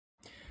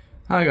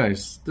Hi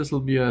guys, this will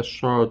be a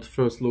short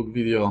first look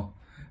video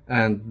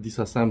and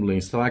disassembly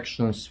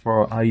instructions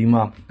for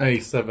Aiyima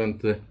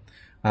A70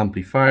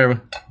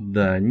 amplifier,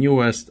 the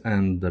newest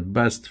and the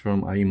best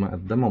from Aiyima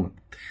at the moment.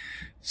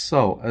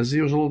 So, as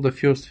usual, the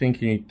first thing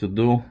you need to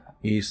do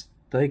is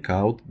take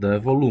out the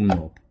volume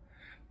knob.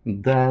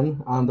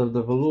 Then, under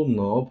the volume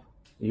knob,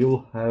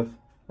 you'll have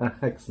a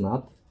hex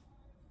nut,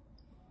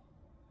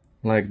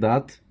 like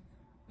that,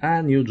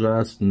 and you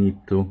just need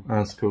to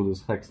unscrew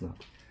this hex nut.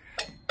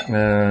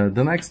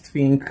 The next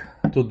thing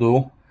to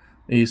do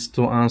is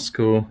to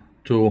unscrew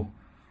two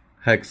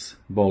hex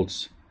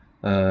bolts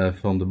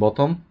from the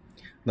bottom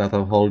that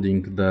are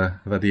holding the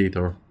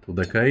radiator to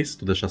the case,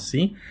 to the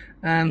chassis,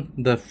 and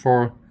the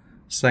four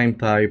same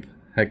type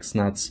hex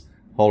nuts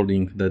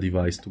holding the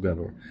device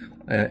together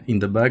in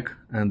the back,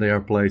 and they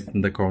are placed in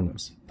the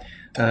corners.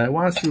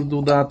 Once you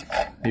do that,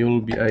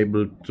 you'll be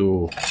able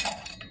to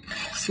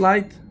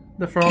slide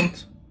the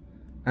front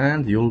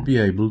and you'll be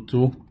able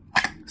to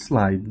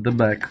slide the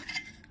back.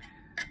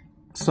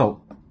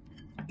 So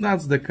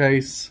that's the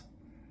case.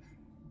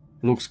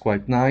 Looks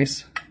quite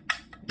nice.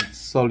 It's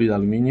solid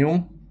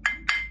aluminium.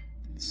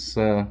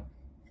 It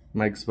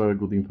makes very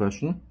good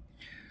impression.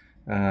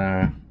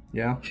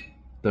 Yeah,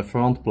 the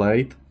front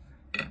plate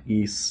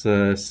is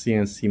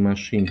CNC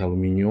machined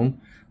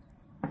aluminium.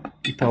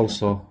 It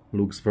also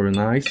looks very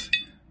nice.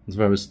 It's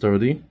very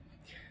sturdy.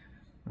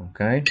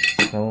 Okay,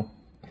 so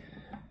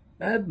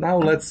and now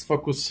let's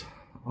focus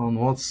on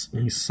what's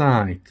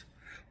inside.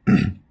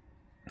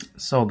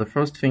 So the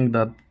first thing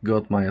that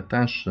got my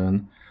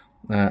attention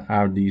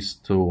are these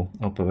two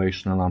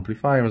operational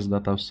amplifiers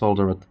that are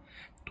soldered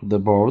to the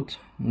board.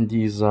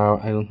 These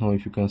are, I don't know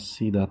if you can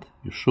see that,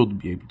 you should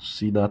be able to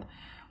see that,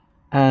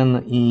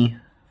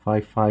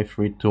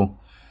 NE5532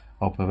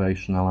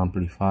 operational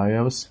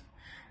amplifiers.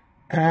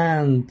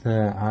 And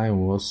I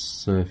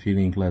was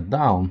feeling let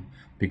down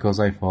because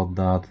I thought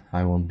that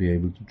I won't be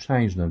able to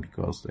change them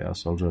because they are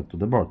soldered to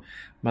the board.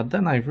 But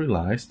then I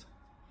realized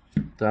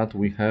that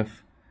we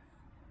have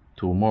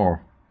two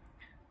more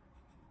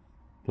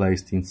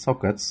placed in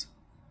sockets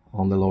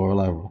on the lower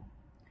level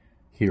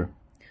here.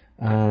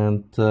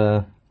 And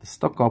the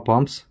stock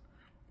opamps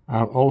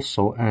are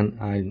also, and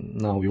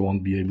now you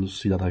won't be able to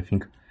see that, I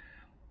think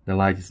the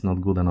light is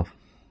not good enough.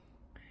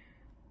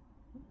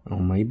 Or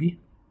maybe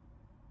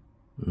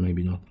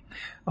not.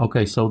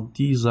 Okay, so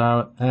these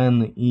are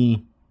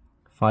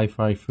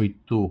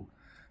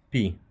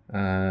NE5532P,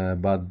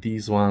 but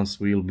these ones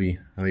will be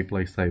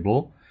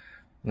replaceable,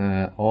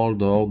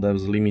 although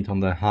there's a limit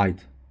on the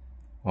height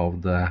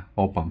of the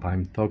op-amp.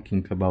 I'm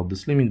talking about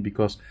this limit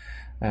because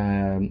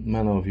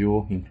many of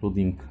you,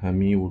 including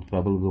me, would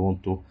probably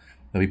want to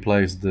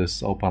replace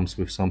this op-amps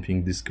with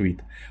something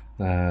discrete.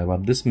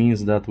 But this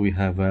means that we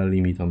have a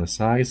limit on the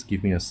size.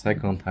 Give me a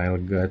second, I'll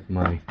get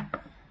my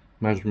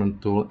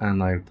measurement tool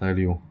and I'll tell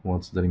you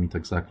what's the limit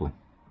exactly.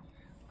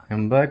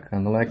 I'm back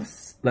and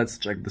let's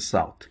check this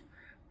out.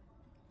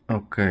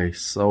 Okay,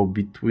 so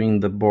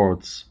between the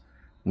boards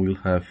we'll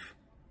have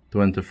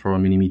 24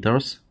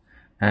 millimeters,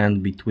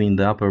 and between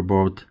the upper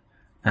board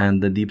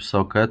and the deep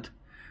socket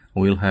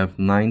we'll have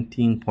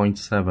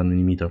 19.7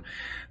 millimeter,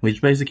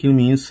 which basically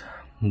means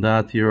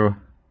that your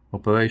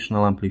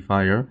operational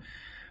amplifier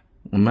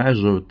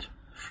measured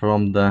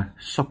from the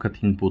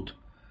socket input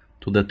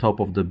to the top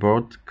of the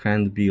board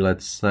can be,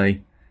 let's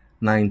say,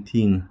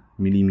 19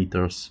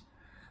 millimeters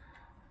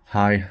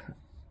high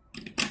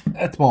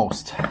at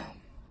most.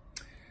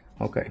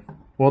 Okay,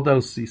 what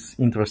else is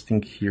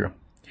interesting here?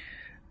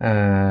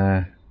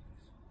 The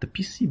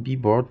PCB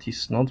board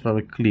is not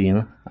very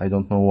clean. I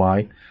don't know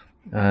why.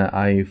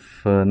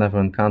 I've never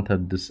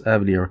encountered this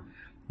earlier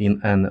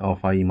in any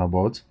of Aiyima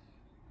boards.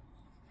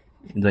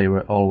 They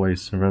were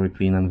always very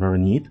clean and very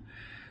neat.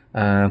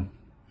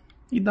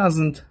 It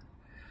doesn't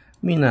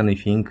mean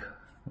anything.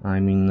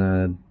 I mean,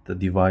 the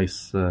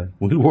device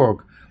will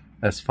work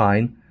as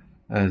fine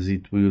as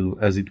it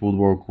would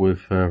work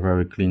with a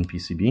very clean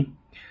PCB,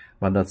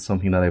 but that's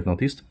something that I've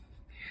noticed.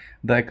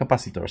 The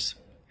capacitors,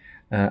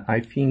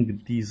 I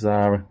think these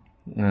are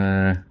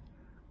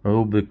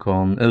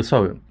Rubicon,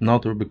 sorry,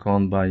 not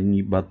Rubicon but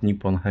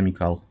Nippon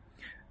Chemical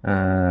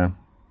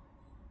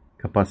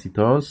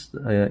capacitors.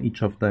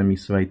 Each of them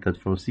is rated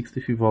for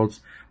 63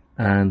 volts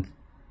and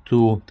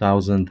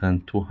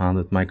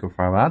 2200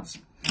 microfarads.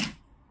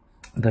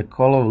 The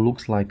color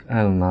looks like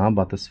Elna,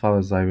 but as far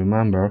as I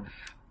remember,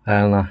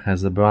 Elna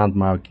has the brand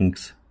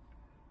markings.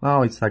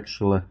 No, it's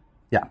actually,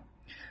 yeah,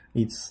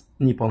 it's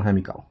Nippon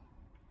Chemical.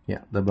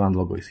 Yeah, the brand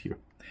logo is here,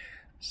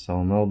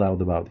 so no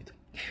doubt about it.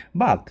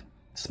 But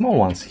small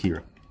ones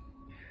here,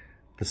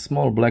 the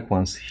small black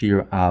ones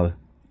here are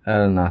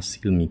Elna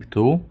Silmic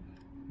 2.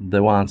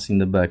 The ones in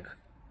the back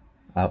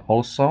are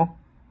also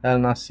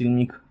Elna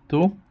Silmic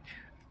 2.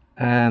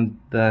 And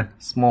the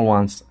small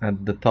ones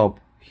at the top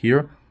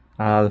here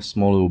are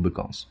small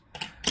Rubicons,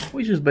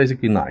 which is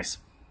basically nice.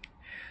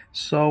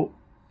 So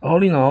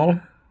all in all,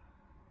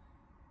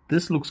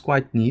 this looks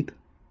quite neat.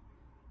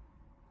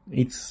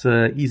 It's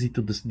easy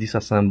to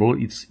disassemble,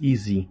 it's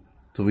easy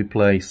to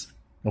replace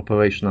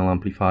operational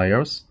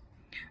amplifiers.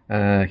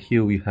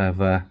 Here we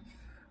have a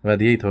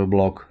radiator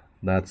block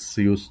that's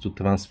used to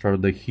transfer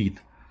the heat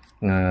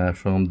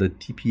from the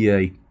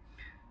TPA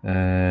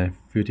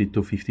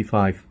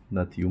 3255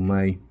 that you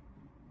may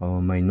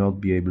or may not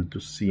be able to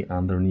see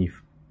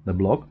underneath the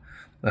block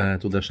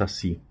to the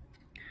chassis.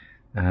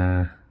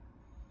 I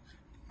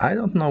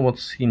don't know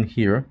what's in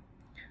here,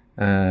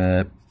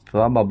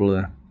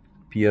 probably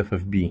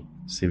PFFB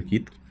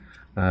circuit,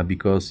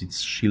 because it's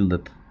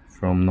shielded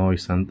from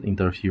noise and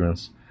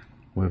interference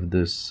with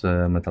this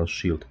metal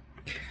shield.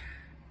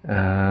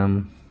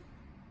 And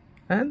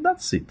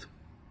that's it.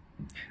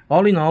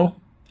 All in all,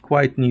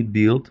 quite neat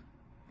build.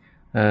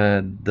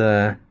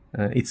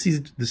 It's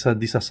easy to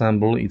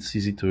disassemble, it's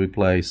easy to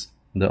replace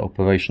the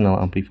operational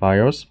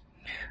amplifiers.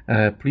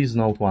 Please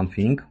note one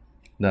thing,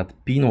 that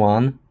pin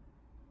 1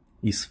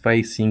 is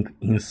facing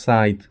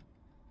inside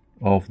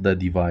of the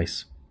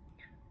device.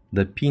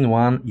 The pin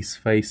 1 is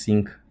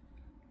facing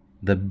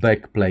the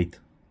back plate.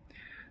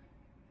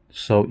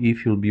 So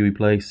if you'll be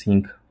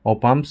replacing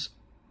opamps,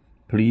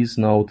 please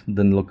note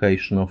the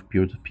location of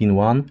pin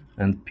 1,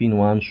 and pin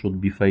 1 should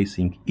be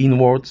facing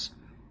inwards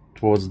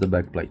towards the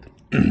back plate.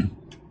 I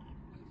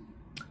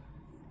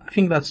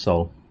think that's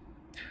all.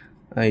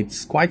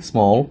 It's quite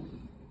small.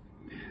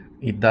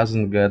 It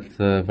doesn't get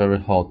very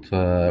hot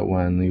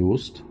when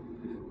used,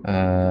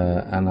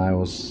 and I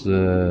was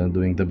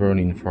doing the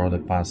burn-in for the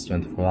past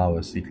 24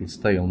 hours. It will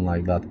stay on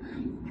like that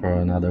for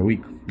another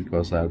week,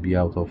 because I'll be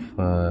out of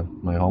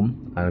my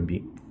home. I'll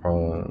be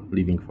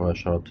leaving for a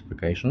short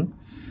vacation.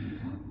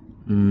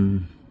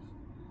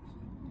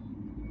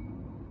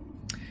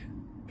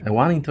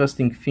 One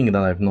interesting thing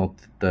that I've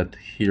noted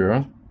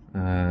here,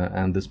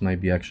 and this may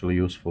be actually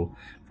useful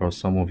for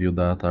some of you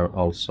that are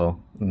also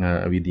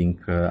reading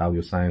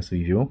Audio Science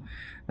Review,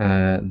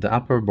 the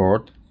upper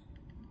board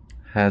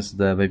has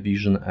the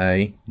revision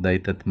A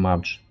dated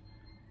March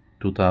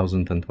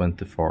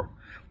 2024.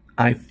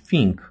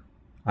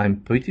 I'm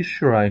pretty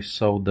sure I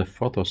saw the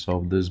photos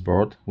of this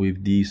board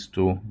with these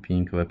two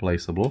being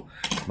replaceable,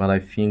 but I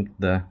think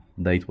the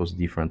date was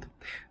different.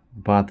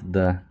 But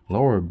the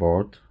lower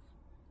board,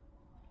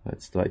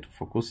 let's try to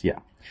focus, yeah.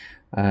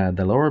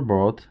 The lower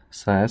board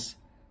says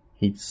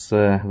it's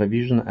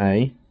revision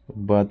A,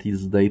 but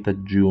it's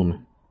dated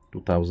June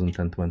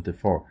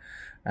 2024.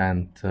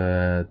 And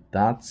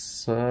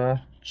that's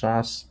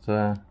just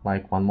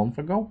like 1 month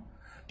ago.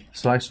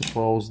 So I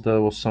suppose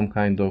there was some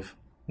kind of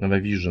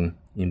revision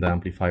in the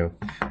amplifier.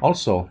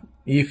 Also,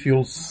 if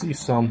you'll see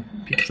some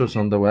pictures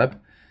on the web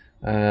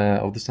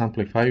of this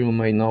amplifier, you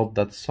may note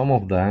that some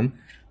of them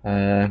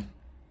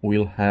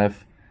will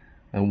have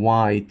a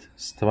white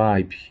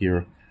stripe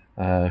here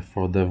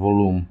for the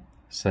volume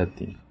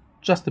setting.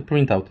 Just a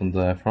printout on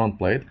the front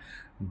plate,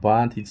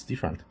 but it's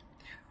different.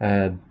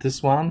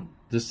 This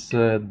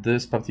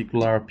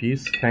particular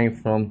piece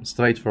came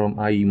straight from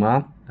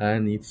Aiyima,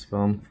 and it's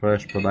from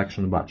fresh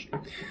production batch.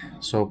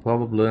 So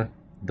probably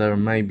there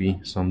may be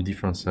some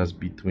differences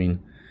between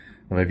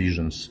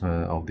revisions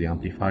of the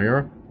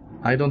amplifier.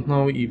 I don't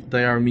know if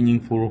they are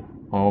meaningful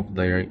or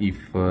if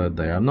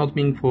they are not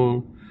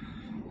meaningful,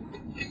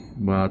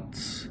 but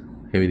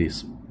here it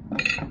is.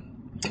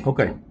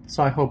 Okay,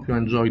 so I hope you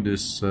enjoyed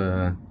this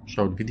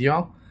short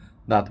video.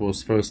 That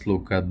was first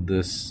look at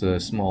this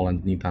small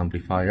and neat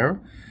amplifier,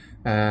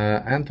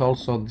 and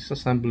also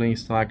disassembly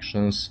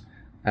instructions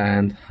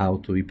and how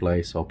to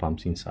replace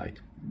op-amps inside.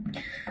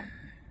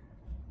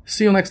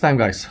 See you next time,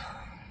 guys.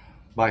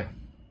 Bye.